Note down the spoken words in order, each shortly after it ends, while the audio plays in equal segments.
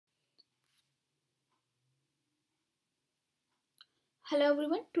Hello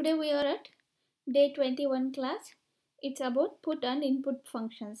everyone, today we are at day 21 class. It's about put and input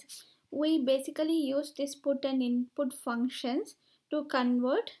functions. We basically use this put and input functions to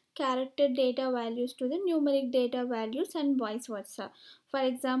convert character data values to the numeric data values and vice versa. For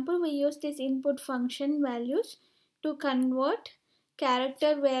example, we use this input function values to convert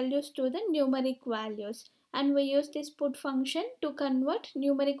character values to the numeric values, and we use this put function to convert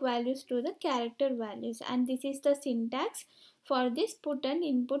numeric values to the character values, and this is the syntax for this put and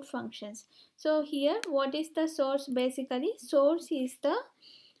input functions. So here what is the source? Basically source is the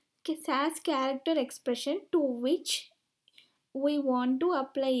SAS character expression to which we want to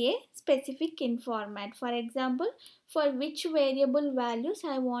apply a specific informat. For example, for which variable values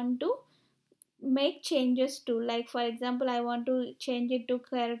I want to make changes to, like for example I want to change it to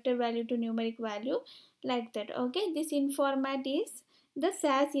character value to numeric value, like that. Okay, this informat is the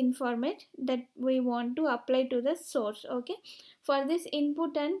SAS informat that we want to apply to the source. Okay, for this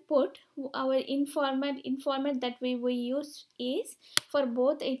input and put, our informat that we use is, for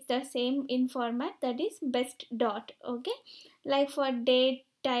both it's the same informat, that is best dot. Okay, like for date,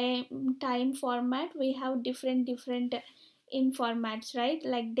 time format we have different informats, right?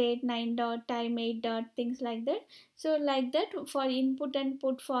 Like date 9 dot, time 8 dot, things like that. So like that, for input and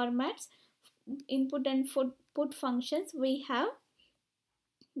put formats, input and put functions, we have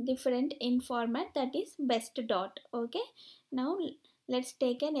different informat, that is best dot. Okay, now let's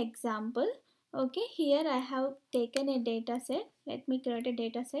take an example. Okay, here I have taken a data set. Let me create a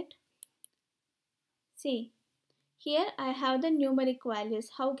data set. See, here I have the numeric values.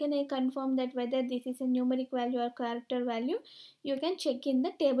 How can I confirm that whether this is a numeric value or character value? You can check in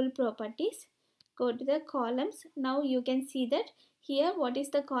the table properties. Go to the columns. Now you can see that here what is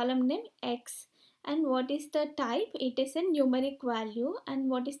the column name? X. And what is the type? It is a numeric value. And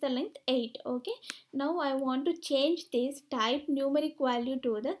what is the length? 8. Okay. Now I want to change this type numeric value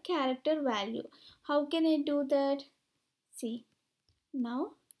to the character value. How can I do that? See.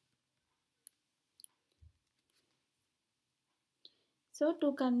 Now, so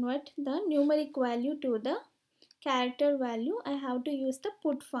to convert the numeric value to the character value, I have to use the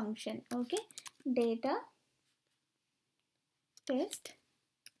put function. Okay, data test.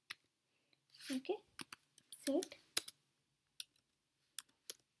 Okay, set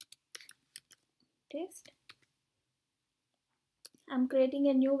test. I'm creating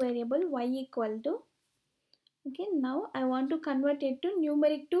a new variable y equal to. Okay, now I want to convert it to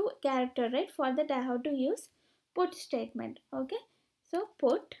numeric to character, right? For that I have to use put statement. Okay, so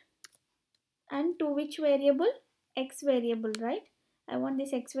put, and to which variable? X variable, right? I want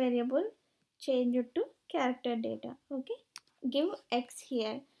this X variable, change it to character data. Okay, give X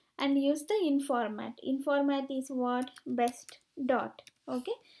here and use the informat. Informat is what? Best dot.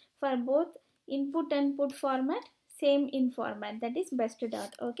 Okay, for both input and put format, same informat, that is best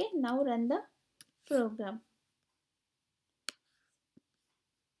dot. Okay, now run the program.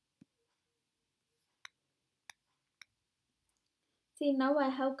 See, now I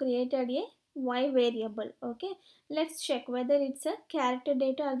have created a y variable. Okay, let's check whether it's a character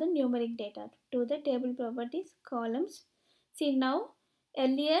data or the numeric data. To the table properties, columns. See, now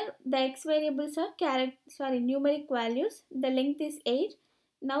earlier the x variables are numeric values. The length is 8.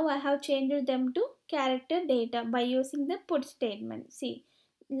 Now I have changed them to character data by using the put statement. See,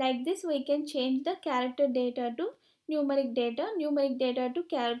 like this we can change the character data to numeric data to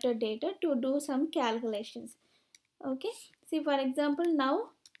character data to do some calculations. Okay, see, for example,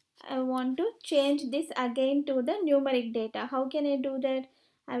 now I want to change this again to the numeric data. How can I do that?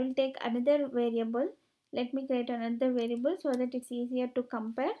 I will take another variable. Let me create another variable so that it's easier to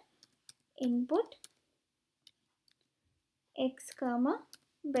compare. Input x comma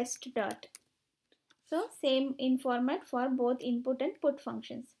best dot. So same informat for both input and put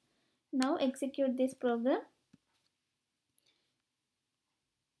functions. Now execute this program.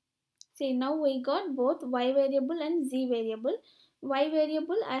 See, now we got both y variable and z variable. Y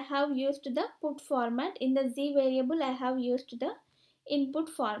variable I have used the put format. In the z variable I have used the input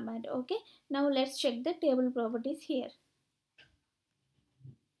format. Okay, now let's check the table properties here.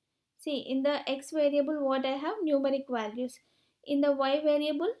 See, in the x variable what I have? Numeric values. In the y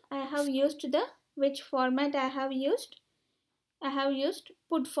variable I have used the, which format I have used? I have used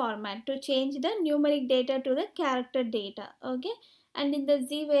put format to change the numeric data to the character data. Okay, and in the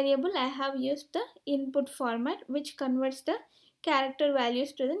z variable I have used the input format, which converts the character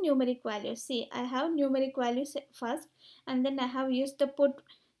values to the numeric values. See, I have numeric values first, and then I have used the put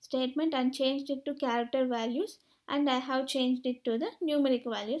statement and changed it to character values, and I have changed it to the numeric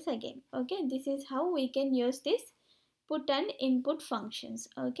values again. Okay, this is how we can use this put and input functions.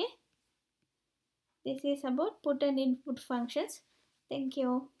 Okay, this is about put and input functions. Thank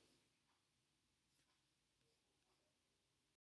you.